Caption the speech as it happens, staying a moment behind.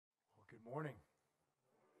Morning.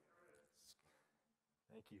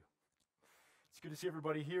 Thank you. It's good to see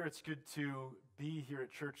everybody here. It's good to be here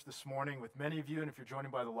at church this morning with many of you. And if you're joining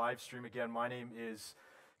by the live stream, again, my name is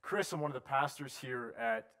Chris. I'm one of the pastors here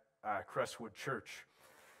at Crestwood Church.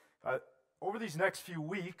 Over these next few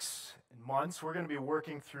weeks and months, we're going to be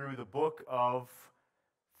working through the book of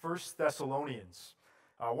 1 Thessalonians,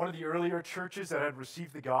 one of the earlier churches that had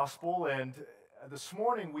received the gospel. And this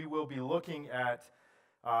morning, we will be looking at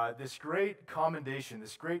this great commendation,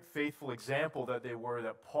 this great faithful example that they were,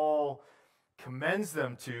 that Paul commends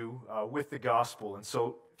them to with the gospel. And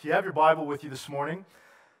so if you have your Bible with you this morning,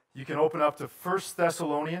 you can open up to 1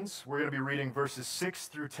 Thessalonians. We're going to be reading verses 6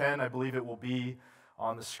 through 10. I believe it will be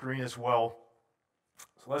on the screen as well.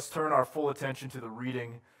 So let's turn our full attention to the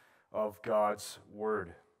reading of God's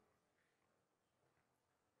word.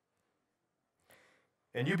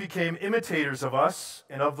 And you became imitators of us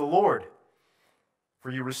and of the Lord, for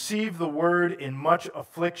you received the word in much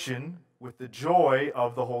affliction with the joy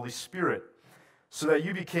of the Holy Spirit, so that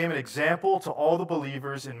you became an example to all the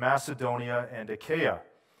believers in Macedonia and Achaia.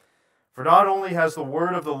 For not only has the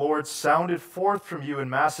word of the Lord sounded forth from you in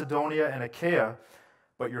Macedonia and Achaia,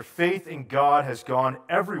 but your faith in God has gone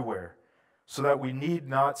everywhere, so that we need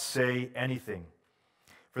not say anything.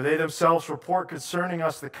 For they themselves report concerning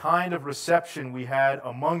us the kind of reception we had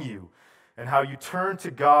among you, and how you turned to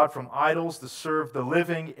God from idols to serve the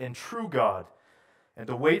living and true God, and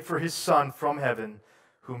to wait for his Son from heaven,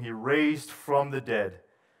 whom he raised from the dead,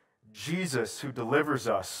 Jesus, who delivers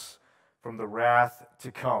us from the wrath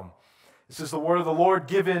to come. This is the word of the Lord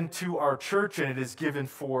given to our church, and it is given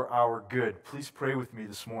for our good. Please pray with me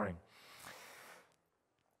this morning.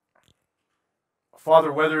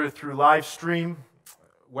 Father, whether through live stream,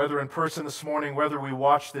 whether in person this morning, whether we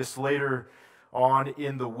watch this later on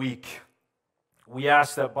in the week, we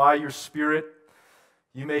ask that by your Spirit,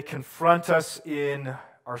 you may confront us in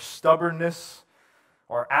our stubbornness,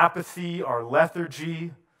 our apathy, our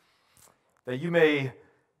lethargy, that you may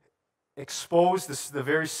expose the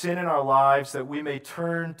very sin in our lives, that we may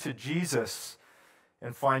turn to Jesus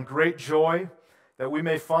and find great joy, that we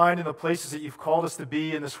may find in the places that you've called us to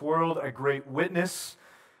be in this world a great witness,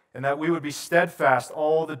 and that we would be steadfast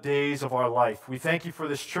all the days of our life. We thank you for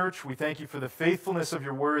this church. We thank you for the faithfulness of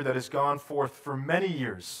your word that has gone forth for many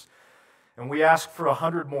years. And we ask for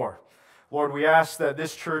 100 more. Lord, we ask that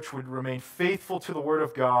this church would remain faithful to the word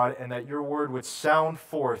of God, and that your word would sound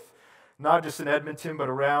forth, not just in Edmonton, but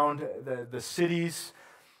around the cities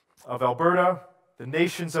of Alberta, the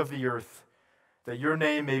nations of the earth, that your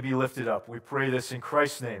name may be lifted up. We pray this in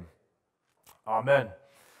Christ's name. Amen.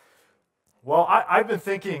 Well, I've been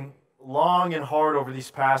thinking long and hard over these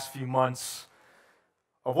past few months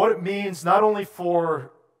of what it means not only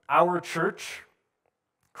for our church,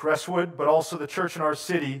 Crestwood, but also the church in our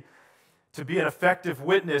city, to be an effective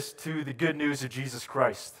witness to the good news of Jesus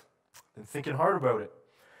Christ. I've been thinking hard about it.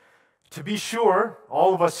 To be sure,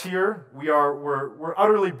 all of us here, we're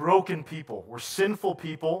utterly broken people. We're sinful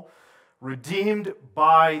people, redeemed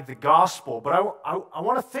by the gospel. But I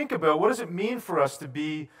want to think about, what does it mean for us to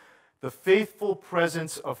be the faithful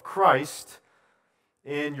presence of Christ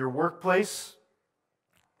in your workplace,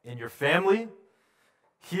 in your family,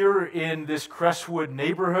 here in this Crestwood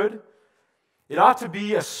neighborhood? It ought to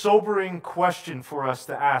be a sobering question for us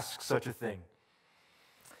to ask such a thing.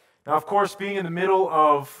 Now, of course, being in the middle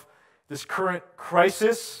of this current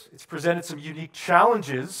crisis, it's presented some unique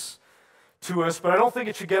challenges to us, but I don't think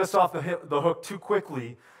it should get us off the hook too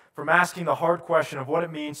quickly from asking the hard question of what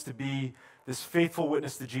it means to be this faithful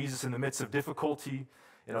witness to Jesus in the midst of difficulty,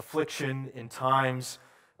 in affliction, in times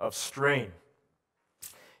of strain.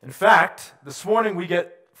 In fact, this morning we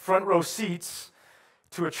get front row seats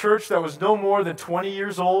to a church that was no more than 20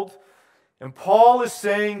 years old, and Paul is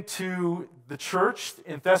saying to the church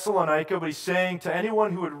in Thessalonica, but he's saying to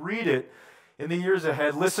anyone who would read it in the years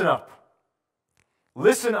ahead, listen up.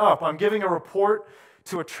 Listen up. I'm giving a report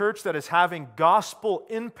to a church that is having gospel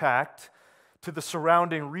impact to the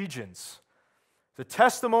surrounding regions. The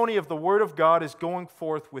testimony of the Word of God is going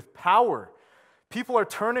forth with power. People are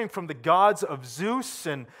turning from the gods of Zeus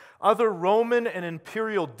and other Roman and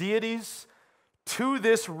imperial deities to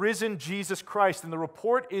this risen Jesus Christ. And the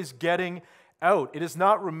report is getting out. It is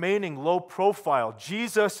not remaining low profile.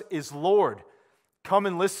 Jesus is Lord. Come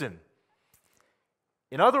and listen.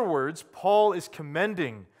 In other words, Paul is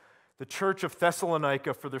commending the church of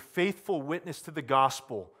Thessalonica for their faithful witness to the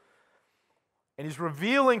gospel. And he's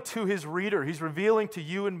revealing to his reader, he's revealing to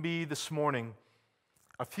you and me this morning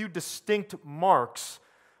a few distinct marks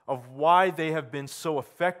of why they have been so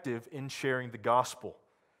effective in sharing the gospel.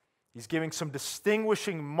 He's giving some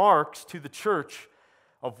distinguishing marks to the church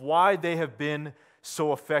of why they have been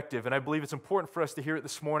so effective. And I believe it's important for us to hear it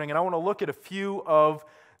this morning. And I want to look at a few of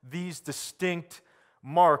these distinct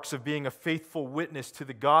marks of being a faithful witness to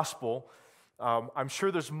the gospel. I'm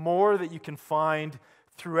sure there's more that you can find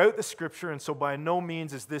throughout the Scripture, and so by no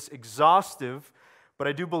means is this exhaustive, but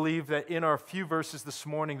I do believe that in our few verses this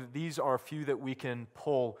morning, that these are a few that we can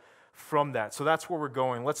pull from that. So that's where we're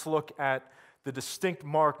going. Let's look at the distinct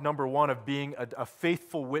mark, number one, of being a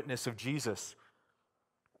faithful witness of Jesus.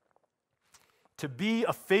 To be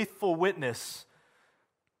a faithful witness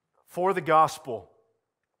for the gospel,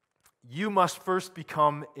 you must first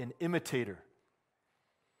become an imitator.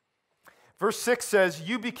 Verse 6 says,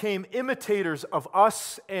 "You became imitators of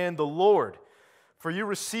us and the Lord, for you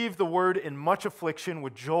received the word in much affliction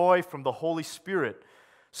with joy from the Holy Spirit,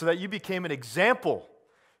 so that you became an example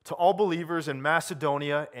to all believers in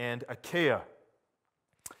Macedonia and Achaia."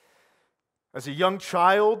 As a young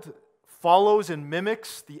child follows and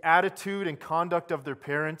mimics the attitude and conduct of their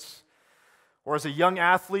parents, or as a young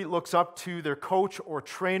athlete looks up to their coach or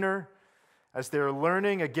trainer as they're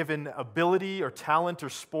learning a given ability or talent or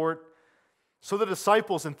sport, so the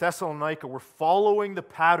disciples in Thessalonica were following the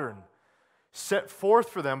pattern set forth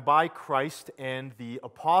for them by Christ and the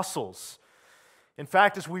apostles. In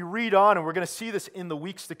fact, as we read on, and we're going to see this in the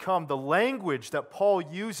weeks to come, the language that Paul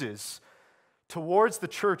uses towards the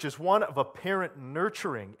church is one of a parent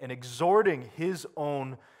nurturing and exhorting his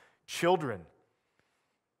own children.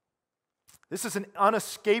 This is an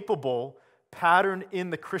unescapable pattern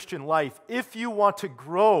in the Christian life. If you want to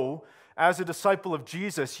grow as a disciple of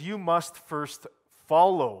Jesus, you must first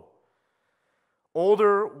follow.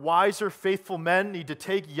 Older, wiser, faithful men need to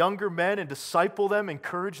take younger men and disciple them,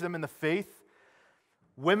 encourage them in the faith.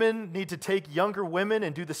 Women need to take younger women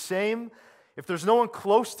and do the same. If there's no one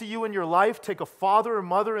close to you in your life, take a father or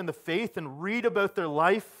mother in the faith and read about their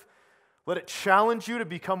life. Let it challenge you to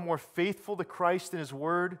become more faithful to Christ and His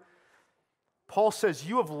Word. Paul says,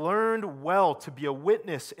 you have learned well to be a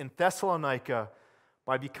witness in Thessalonica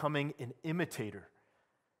by becoming an imitator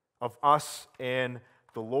of us and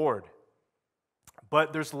the Lord.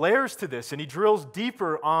 But there's layers to this, and he drills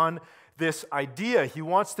deeper on this idea. He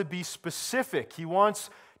wants to be specific. He wants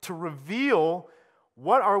to reveal,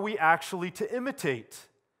 what are we actually to imitate?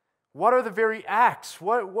 What are the very acts?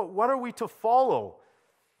 What are we to follow?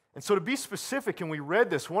 And so to be specific, and we read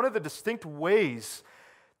this, one of the distinct ways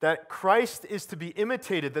that Christ is to be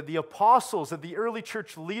imitated, that the apostles, that the early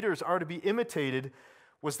church leaders are to be imitated,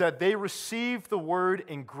 was that they received the word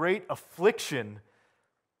in great affliction,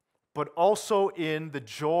 but also in the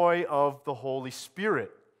joy of the Holy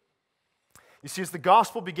Spirit. You see, as the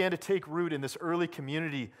gospel began to take root in this early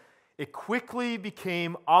community, it quickly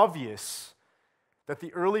became obvious that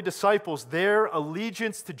the early disciples, their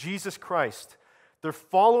allegiance to Jesus Christ, their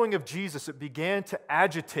following of Jesus, it began to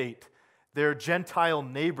agitate their Gentile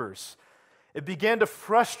neighbors. It began to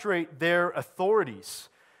frustrate their authorities.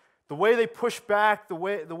 The way they pushed back, the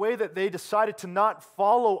way that they decided to not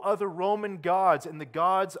follow other Roman gods and the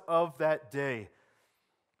gods of that day.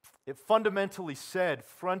 It fundamentally said,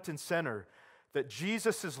 front and center, that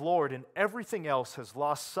Jesus is Lord and everything else has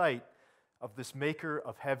lost sight of this maker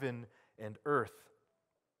of heaven and earth.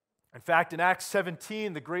 In fact, in Acts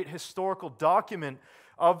 17, the great historical document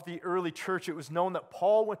of the early church, it was known that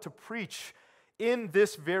Paul went to preach in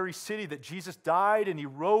this very city, that Jesus died and he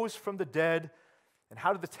rose from the dead. And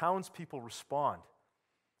how did the townspeople respond?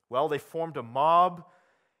 Well, they formed a mob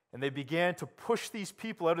and they began to push these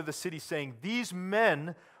people out of the city, saying, these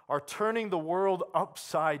men are turning the world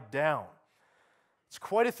upside down. It's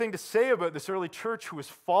quite a thing to say about this early church who was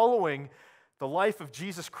following the life of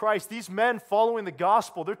Jesus Christ. These men following the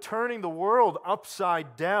gospel, they're turning the world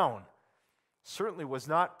upside down. Certainly was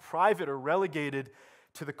not private or relegated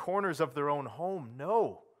to the corners of their own home.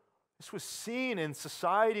 No. This was seen in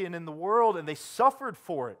society and in the world, and they suffered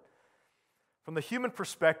for it. From the human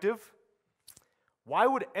perspective, why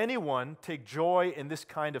would anyone take joy in this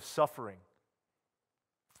kind of suffering?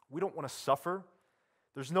 We don't want to suffer.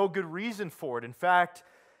 There's no good reason for it. In fact,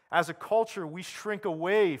 as a culture, we shrink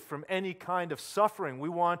away from any kind of suffering. We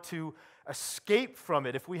want to escape from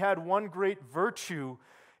it. If we had one great virtue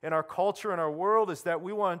in our culture and our world, is that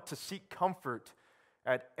we want to seek comfort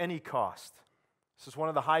at any cost. This is one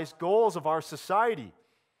of the highest goals of our society.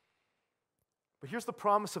 But here's the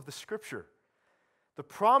promise of the Scripture. The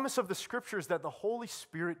promise of the Scripture is that the Holy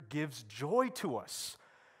Spirit gives joy to us.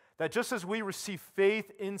 That just as we receive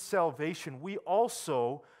faith in salvation, we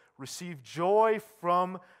also receive joy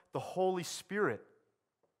from the Holy Spirit.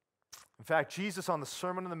 In fact, Jesus on the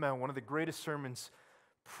Sermon on the Mount, one of the greatest sermons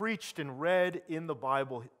preached and read in the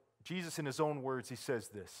Bible, Jesus in his own words, he says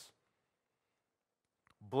this: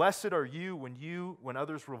 Blessed are you when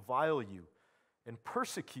others revile you and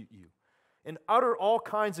persecute you and utter all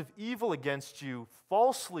kinds of evil against you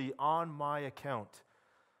falsely on my account.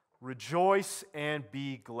 Rejoice and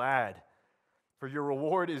be glad, for your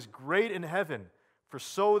reward is great in heaven, for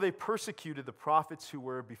so they persecuted the prophets who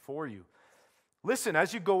were before you. Listen,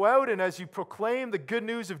 as you go out and as you proclaim the good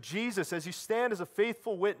news of Jesus, as you stand as a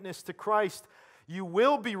faithful witness to Christ, you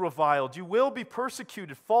will be reviled, you will be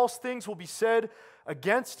persecuted, false things will be said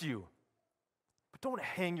against you. But don't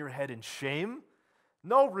hang your head in shame.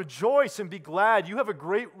 No, rejoice and be glad. You have a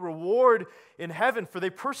great reward in heaven, for they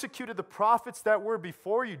persecuted the prophets that were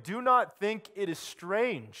before you. Do not think it is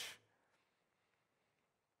strange.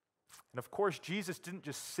 And of course, Jesus didn't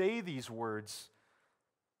just say these words.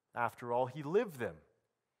 After all, he lived them.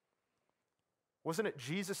 Wasn't it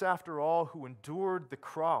Jesus, after all, who endured the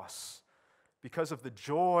cross because of the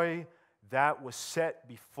joy that was set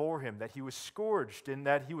before him, that he was scourged and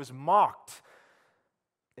that he was mocked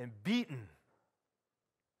and beaten?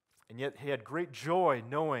 And yet he had great joy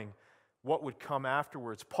knowing what would come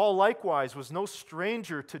afterwards. Paul likewise was no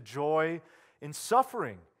stranger to joy in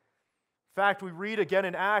suffering. In fact, we read again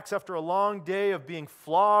in Acts, after a long day of being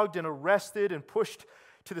flogged and arrested and pushed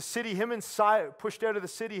to the city, pushed out of the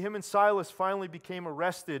city, him and Silas finally became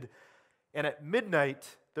arrested. And at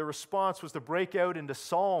midnight, their response was to break out into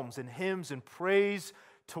psalms and hymns and praise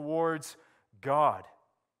towards God.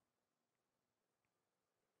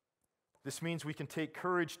 This means we can take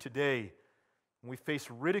courage today when we face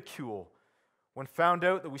ridicule, when found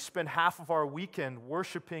out that we spend half of our weekend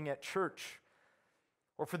worshiping at church.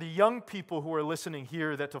 Or for the young people who are listening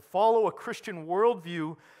here, that to follow a Christian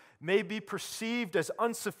worldview may be perceived as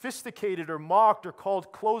unsophisticated or mocked or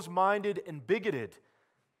called closed-minded and bigoted.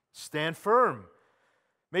 Stand firm.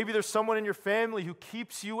 Maybe there's someone in your family who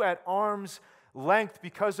keeps you at arm's length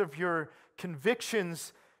because of your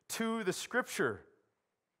convictions to the Scripture.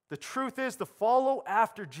 The truth is, to follow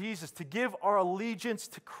after Jesus, to give our allegiance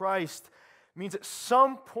to Christ, means at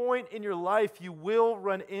some point in your life you will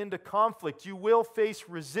run into conflict. You will face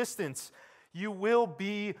resistance. You will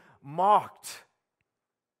be mocked.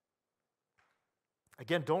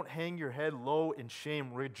 Again, don't hang your head low in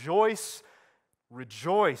shame. Rejoice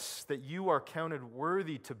that you are counted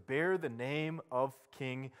worthy to bear the name of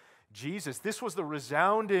King Jesus. This was the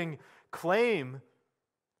resounding claim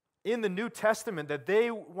in the New Testament, that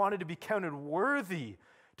they wanted to be counted worthy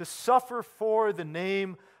to suffer for the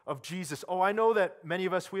name of Jesus. Oh, I know that many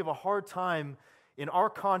of us, we have a hard time in our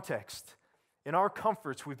context, in our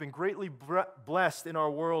comforts. We've been greatly blessed in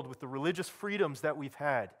our world with the religious freedoms that we've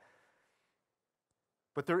had.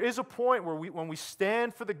 But there is a point where when we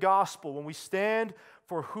stand for the gospel, when we stand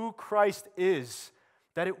for who Christ is,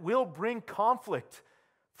 that it will bring conflict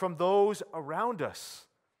from those around us.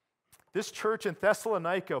 This church in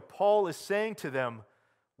Thessalonica, Paul is saying to them,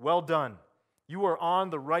 well done. You are on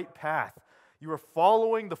the right path. You are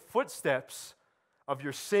following the footsteps of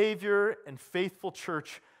your Savior and faithful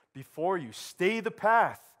church before you. Stay the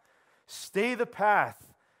path. Stay the path.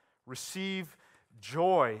 Receive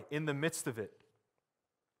joy in the midst of it.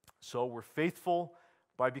 So we're faithful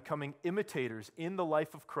by becoming imitators in the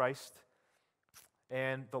life of Christ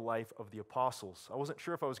and the life of the apostles. I wasn't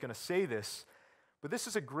sure if I was going to say this, but this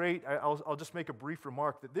is I'll just make a brief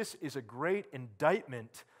remark that this is a great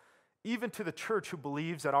indictment even to the church who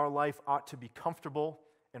believes that our life ought to be comfortable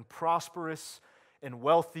and prosperous and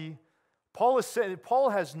wealthy. Paul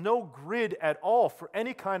has no grid at all for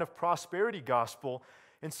any kind of prosperity gospel,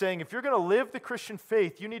 and saying, if you're going to live the Christian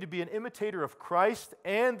faith, you need to be an imitator of Christ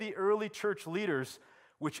and the early church leaders,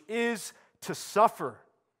 which is to suffer.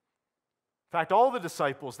 In fact, all the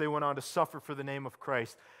disciples, they went on to suffer for the name of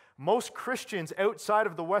Christ. Most Christians outside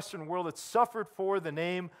of the Western world had suffered for the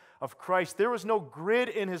name of Christ. There was no grid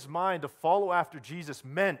in his mind to follow after Jesus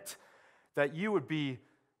meant that you would be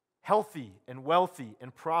healthy and wealthy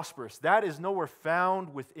and prosperous. That is nowhere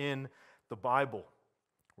found within the Bible.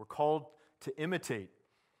 We're called to imitate.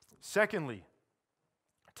 Secondly,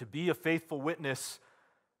 to be a faithful witness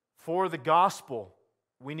for the gospel,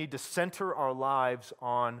 we need to center our lives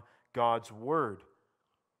on God's word.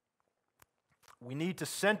 We need to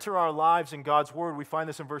center our lives in God's word. We find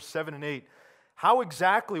this in verse 7 and 8. How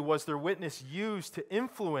exactly was their witness used to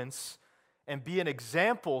influence and be an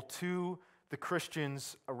example to the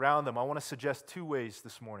Christians around them? I want to suggest two ways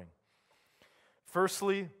this morning.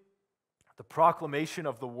 Firstly, the proclamation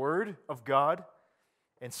of the word of God.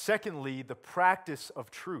 And secondly, the practice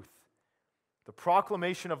of truth. The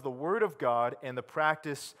proclamation of the word of God and the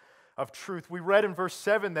practice of truth. We read in verse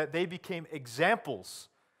 7 that they became examples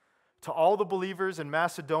to all the believers in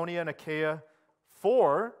Macedonia and Achaia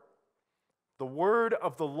for the word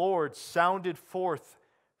of the Lord sounded forth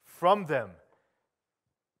from them.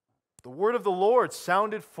 The word of the Lord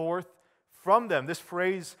sounded forth from them. This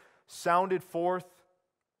phrase, sounded forth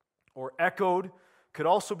or echoed, could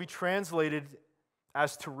also be translated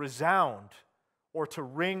as to resound or to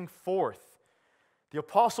ring forth. The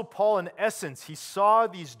Apostle Paul, in essence, he saw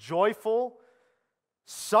these joyful,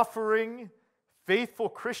 suffering, faithful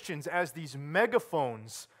Christians as these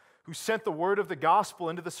megaphones who sent the word of the gospel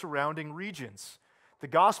into the surrounding regions. The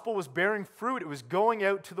gospel was bearing fruit. It was going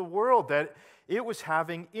out to the world, that it was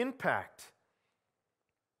having impact.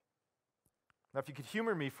 Now, if you could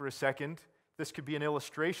humor me for a second, this could be an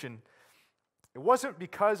illustration. It wasn't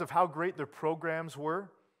because of how great their programs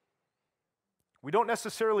were. We don't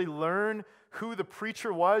necessarily learn who the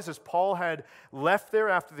preacher was as Paul had left there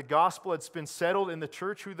after the gospel had been settled in the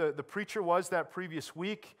church, who the preacher was that previous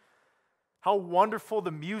week. How wonderful the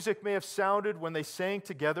music may have sounded when they sang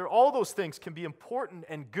together. All those things can be important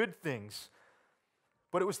and good things.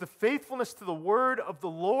 But it was the faithfulness to the word of the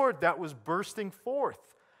Lord that was bursting forth.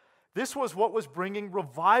 This was what was bringing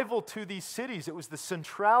revival to these cities. It was the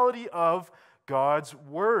centrality of God's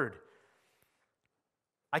word.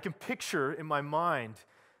 I can picture in my mind,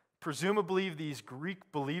 presumably these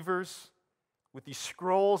Greek believers with these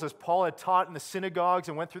scrolls, as Paul had taught in the synagogues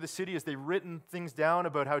and went through the city, as they written things down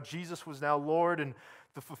about how Jesus was now Lord and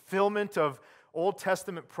the fulfillment of Old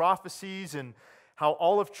Testament prophecies and how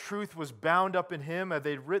all of truth was bound up in him. As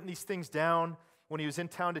they'd written these things down when he was in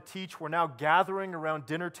town to teach, were now gathering around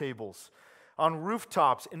dinner tables, on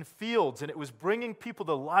rooftops, in fields, and it was bringing people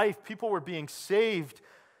to life. People were being saved.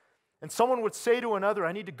 And someone would say to another,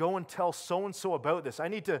 I need to go and tell so-and-so about this. I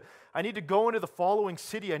need to go into the following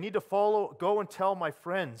city. I need to go and tell my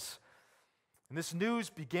friends. And this news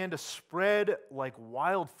began to spread like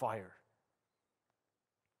wildfire.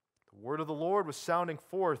 The word of the Lord was sounding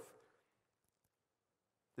forth.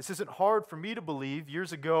 This isn't hard for me to believe.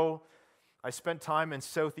 Years ago, I spent time in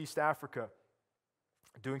Southeast Africa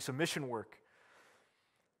doing some mission work.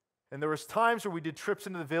 And there was times where we did trips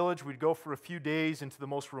into the village. We'd go for a few days into the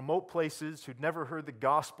most remote places who'd never heard the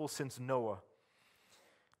gospel since Noah.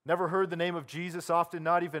 Never heard the name of Jesus, often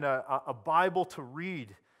not even a Bible to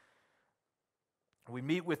read. We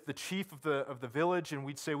meet with the chief of the village and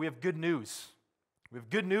we'd say, we have good news. We have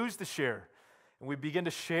good news to share. And we begin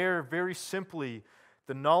to share very simply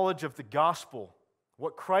the knowledge of the gospel,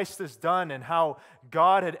 what Christ has done and how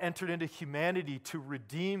God had entered into humanity to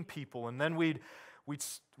redeem people. And then we'd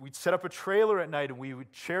set up a trailer at night and we would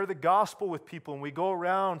share the gospel with people, and we go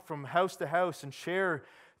around from house to house and share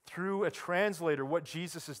through a translator what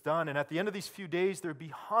Jesus has done. And at the end of these few days, there'd be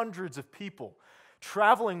hundreds of people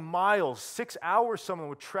traveling miles, 6 hours someone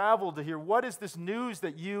would travel to hear, what is this news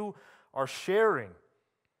that you are sharing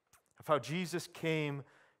of how Jesus came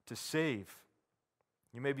to save?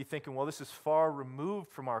 You may be thinking, well, this is far removed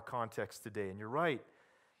from our context today, and you're right.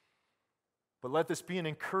 But let this be an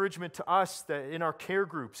encouragement to us that in our care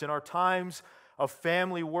groups, in our times of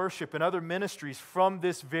family worship and other ministries from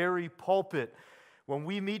this very pulpit, when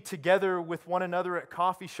we meet together with one another at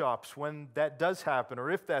coffee shops, when that does happen,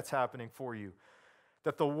 or if that's happening for you,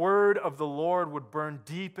 that the word of the Lord would burn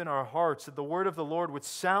deep in our hearts, that the word of the Lord would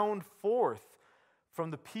sound forth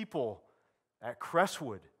from the people at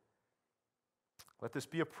Crestwood. Let this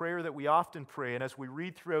be a prayer that we often pray, and as we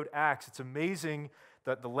read throughout Acts, it's amazing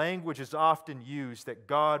that the language is often used that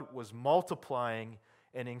God was multiplying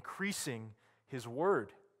and increasing His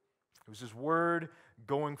word. It was His word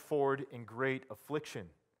going forward in great affliction.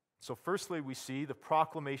 So firstly, we see the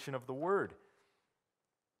proclamation of the word.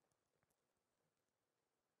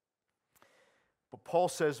 But Paul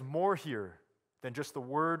says more here than just the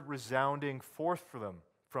word resounding forth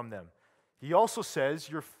from them. He also says,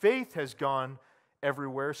 your faith has gone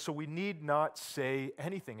everywhere, so we need not say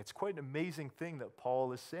anything. It's quite an amazing thing that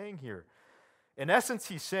Paul is saying here. In essence,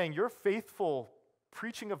 he's saying your faithful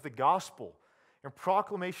preaching of the gospel and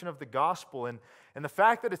proclamation of the gospel and the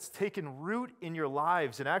fact that it's taken root in your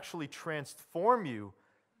lives and actually transform you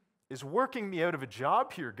is working me out of a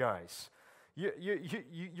job here, guys.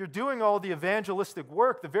 You're doing all the evangelistic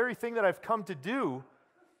work, the very thing that I've come to do.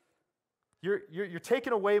 You're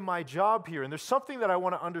taking away my job here. And there's something that I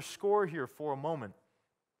want to underscore here for a moment.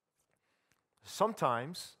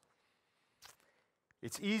 Sometimes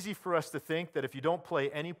it's easy for us to think that if you don't play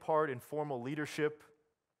any part in formal leadership,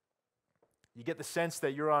 you get the sense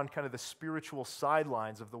that you're on kind of the spiritual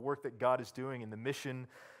sidelines of the work that God is doing in the mission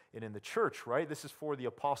and in the church, right? This is for the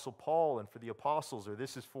Apostle Paul and for the apostles, or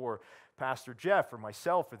this is for Pastor Jeff or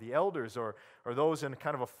myself or the elders or those in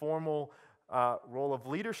kind of a formal role of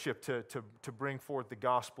leadership to bring forth the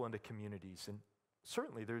gospel into communities.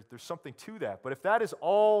 certainly there's something to that. But if that is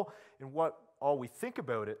all we think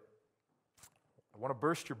about it, I want to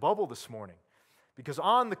burst your bubble this morning. Because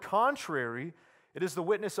on the contrary, it is the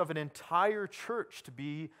witness of an entire church to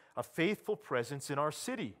be a faithful presence in our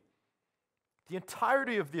city. The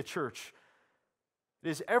entirety of the church. It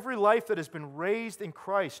is every life that has been raised in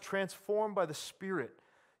Christ, transformed by the Spirit,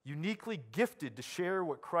 uniquely gifted to share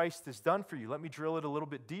what Christ has done for you. Let me drill it a little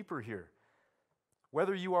bit deeper here.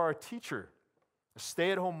 Whether you are a teacher, a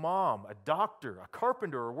stay-at-home mom, a doctor, a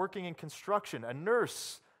carpenter, or working in construction, a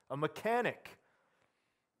nurse, a mechanic,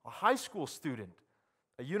 a high school student,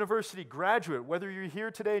 a university graduate, whether you're here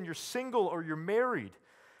today and you're single or you're married,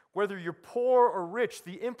 whether you're poor or rich,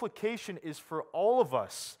 the implication is for all of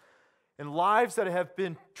us in lives that have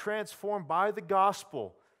been transformed by the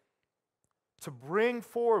gospel to bring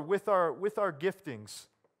forward with our giftings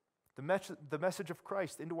the message of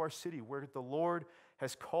Christ into our city where the Lord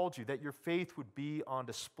has called you, that your faith would be on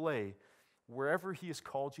display wherever He has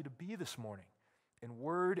called you to be this morning, in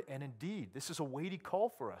word and in deed. This is a weighty call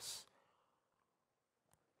for us.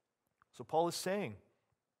 So Paul is saying,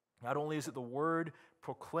 not only is it the word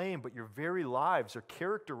proclaimed, but your very lives are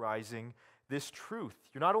characterizing this truth.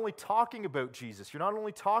 You're not only talking about Jesus, you're not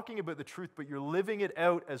only talking about the truth, but you're living it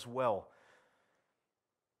out as well.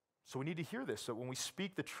 So we need to hear this, so when we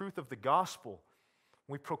speak the truth of the gospel,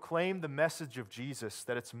 when we proclaim the message of Jesus,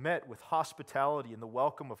 that it's met with hospitality and the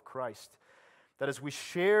welcome of Christ. That as we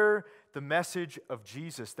share the message of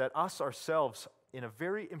Jesus, that us ourselves, in a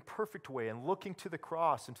very imperfect way, and looking to the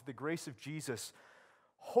cross and to the grace of Jesus,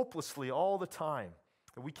 hopelessly all the time,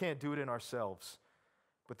 that we can't do it in ourselves,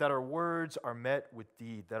 but that our words are met with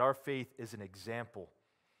deed, that our faith is an example.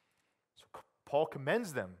 So Paul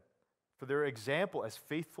commends them for their example as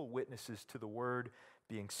faithful witnesses to the word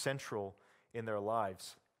being central in their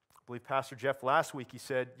lives. I believe Pastor Jeff last week, he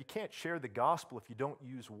said, you can't share the gospel if you don't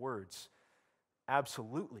use words.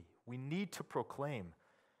 Absolutely. We need to proclaim.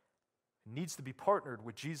 It needs to be partnered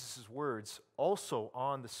with Jesus' words also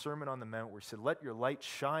on the Sermon on the Mount where he said, let your light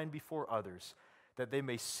shine before others that they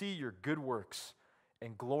may see your good works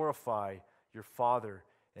and glorify your Father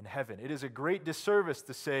in heaven. It is a great disservice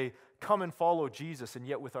to say, come and follow Jesus, and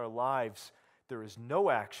yet with our lives, there is no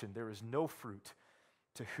action, there is no fruit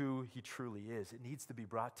to who He truly is. It needs to be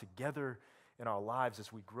brought together in our lives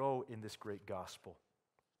as we grow in this great gospel.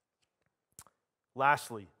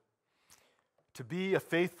 Lastly, to be a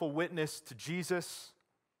faithful witness to Jesus,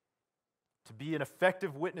 to be an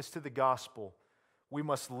effective witness to the gospel, we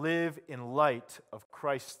must live in light of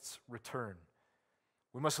Christ's return.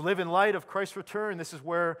 We must live in light of Christ's return. This is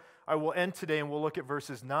where I will end today, and we'll look at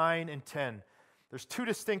verses 9 and 10. There's two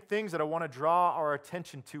distinct things that I want to draw our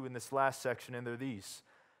attention to in this last section, and they're these.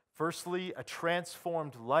 Firstly, a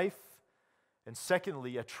transformed life, and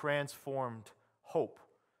secondly, a transformed hope.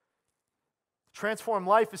 Transformed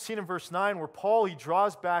life is seen in verse 9, where Paul, he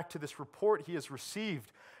draws back to this report he has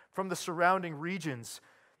received from the surrounding regions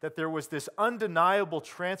that there was this undeniable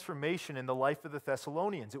transformation in the life of the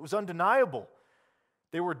Thessalonians. It was undeniable.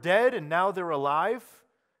 They were dead and now they're alive.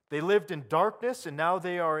 They lived in darkness and now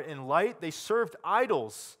they are in light. They served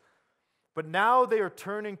idols, but now they are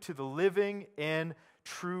turning to the living and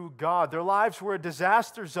true God. Their lives were a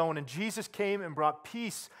disaster zone, and Jesus came and brought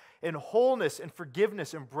peace and wholeness and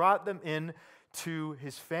forgiveness and brought them in to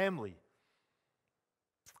His family.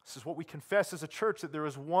 This is what we confess as a church, that there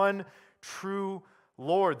is one true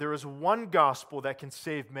Lord. There is one gospel that can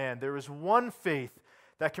save man. There is one faith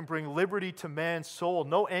that can bring liberty to man's soul.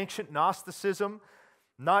 No ancient Gnosticism,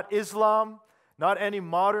 not Islam, not any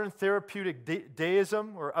modern therapeutic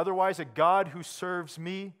deism or otherwise a God who serves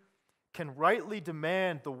me can rightly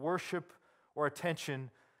demand the worship or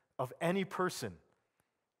attention of any person.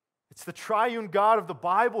 It's the triune God of the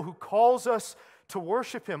Bible who calls us to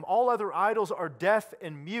worship Him. All other idols are deaf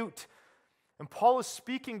and mute. And Paul is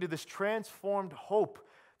speaking to this transformed hope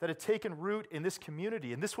that had taken root in this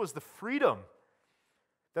community. And this was the freedom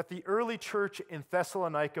that the early church in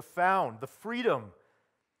Thessalonica found. The freedom.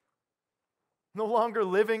 No longer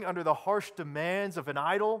living under the harsh demands of an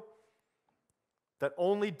idol that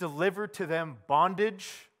only delivered to them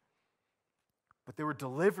bondage, but they were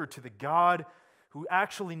delivered to the God who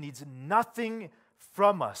actually needs nothing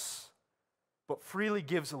from us, but freely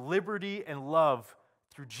gives liberty and love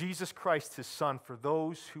through Jesus Christ, His Son, for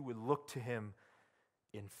those who would look to Him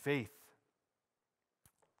in faith.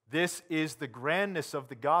 This is the grandness of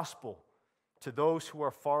the gospel to those who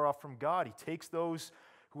are far off from God. He takes those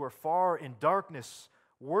who are far in darkness,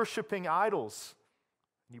 worshiping idols,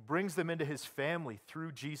 and He brings them into His family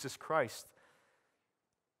through Jesus Christ.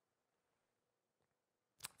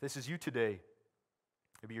 This is you today.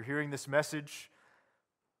 Maybe you're hearing this message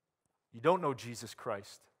You don't know Jesus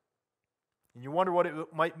Christ. And you wonder what it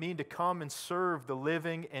might mean to come and serve the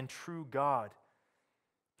living and true God.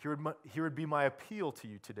 Here would be my appeal to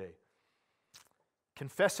you today.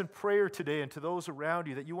 Confess in prayer today and to those around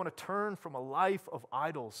you that you want to turn from a life of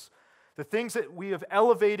idols, the things that we have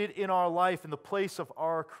elevated in our life in the place of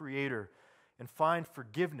our Creator, and find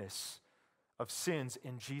forgiveness of sins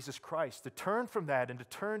in Jesus Christ. To turn from that and to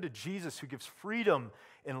turn to Jesus, who gives freedom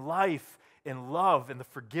and life and love and the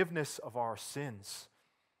forgiveness of our sins.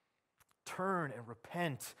 Turn and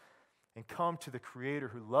repent and come to the Creator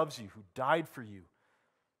who loves you, who died for you,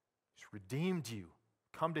 who's redeemed you.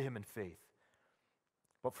 Come to Him in faith.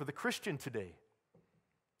 But for the Christian today,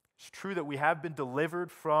 it's true that we have been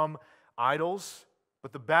delivered from idols,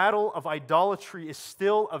 but the battle of idolatry is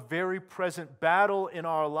still a very present battle in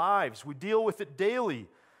our lives. We deal with it daily.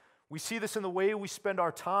 We see this in the way we spend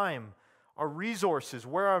our time, our resources,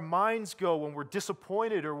 where our minds go when we're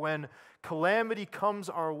disappointed or when calamity comes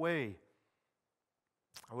our way.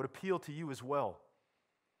 I would appeal to you as well.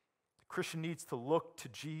 The Christian needs to look to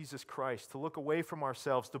Jesus Christ, to look away from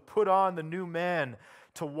ourselves, to put on the new man,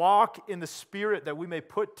 to walk in the Spirit that we may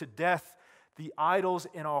put to death the idols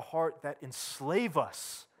in our heart that enslave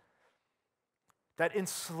us, that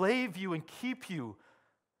enslave you and keep you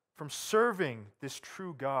from serving this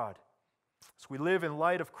true God. As we live in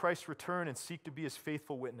light of Christ's return and seek to be His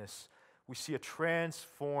faithful witness, we see a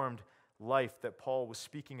transformed life that Paul was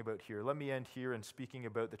speaking about here. Let me end here in speaking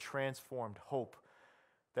about the transformed hope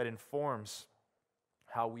that informs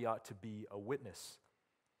how we ought to be a witness.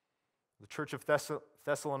 The church of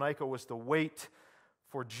Thessalonica was to wait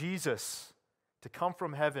for Jesus to come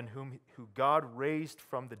from heaven, who God raised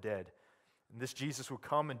from the dead. And this Jesus will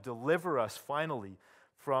come and deliver us finally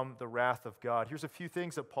from the wrath of God. Here's a few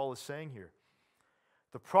things that Paul is saying here.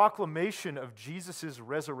 The proclamation of Jesus'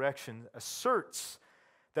 resurrection asserts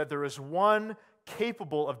that there is one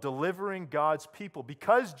capable of delivering God's people.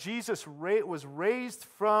 Because Jesus was raised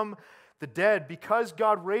from the dead, because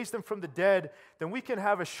God raised Him from the dead, then we can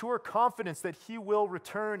have a sure confidence that He will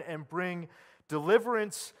return and bring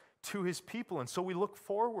deliverance to His people. And so we look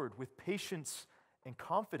forward with patience and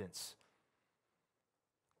confidence.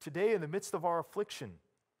 Today, in the midst of our affliction,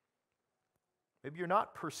 maybe you're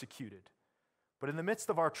not persecuted, but in the midst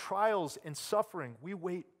of our trials and suffering, we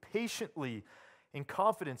wait patiently in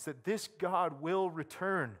confidence that this God will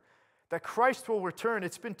return, that Christ will return.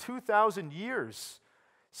 It's been 2,000 years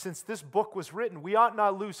since this book was written. We ought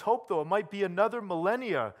not lose hope, though. It might be another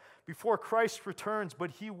millennia before Christ returns, but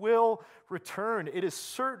He will return. It is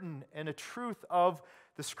certain and a truth of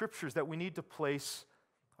the Scriptures that we need to place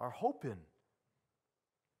our hope in.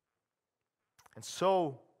 And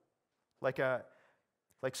so, like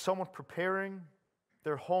someone preparing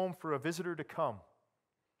their home for a visitor to come,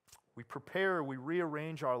 we prepare, we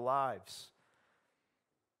rearrange our lives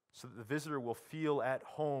so that the visitor will feel at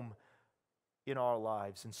home in our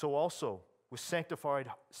lives. And so also, with sanctified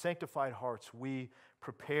hearts, we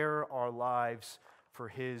prepare our lives for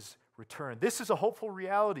His return. This is a hopeful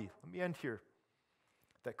reality. Let me end here.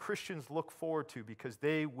 That Christians look forward to, because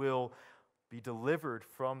they will be delivered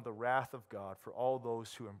from the wrath of God for all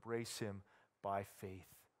those who embrace Him by faith.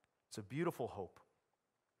 It's a beautiful hope.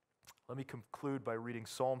 Let me conclude by reading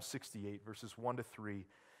Psalm 68, verses 1 to 3,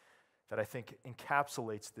 that I think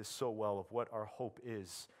encapsulates this so well of what our hope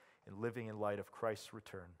is in living in light of Christ's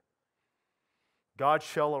return. God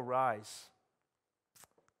shall arise,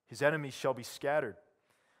 His enemies shall be scattered,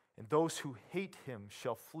 and those who hate Him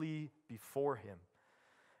shall flee before Him.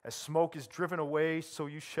 As smoke is driven away, so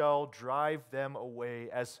you shall drive them away.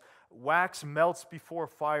 As wax melts before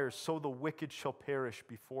fire, so the wicked shall perish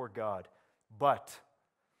before God. But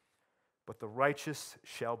the righteous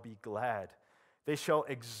shall be glad. They shall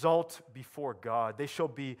exult before God. They shall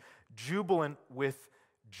be jubilant with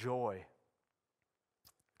joy.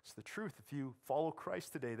 It's the truth, if you follow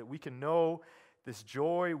Christ today, that we can know this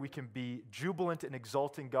joy, we can be jubilant and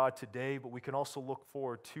exulting God today, but we can also look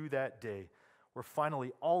forward to that day where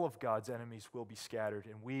finally all of God's enemies will be scattered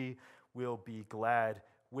and we will be glad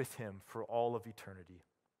with Him for all of eternity.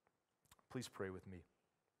 Please pray with me.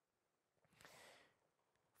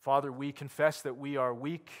 Father, we confess that we are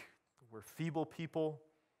weak, we're feeble people,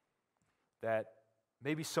 that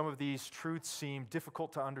maybe some of these truths seem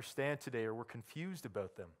difficult to understand today or we're confused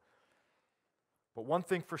about them. But one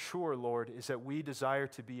thing for sure, Lord, is that we desire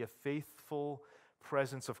to be a faithful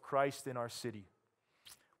presence of Christ in our city.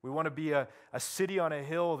 We want to be a city on a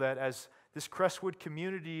hill that, as this Crestwood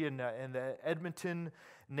community and the Edmonton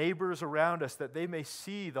neighbors around us, that they may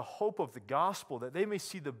see the hope of the gospel, that they may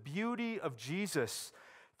see the beauty of Jesus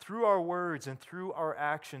through our words and through our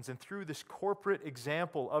actions and through this corporate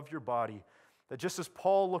example of your body, that just as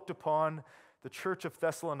Paul looked upon the church of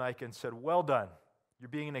Thessalonica and said, well done, you're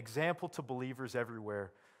being an example to believers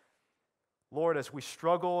everywhere. Lord, as we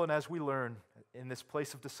struggle and as we learn in this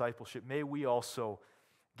place of discipleship, may we also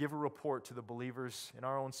give a report to the believers in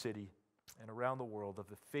our own city and around the world of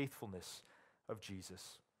the faithfulness of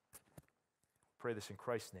Jesus. Pray this in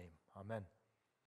Christ's name. Amen.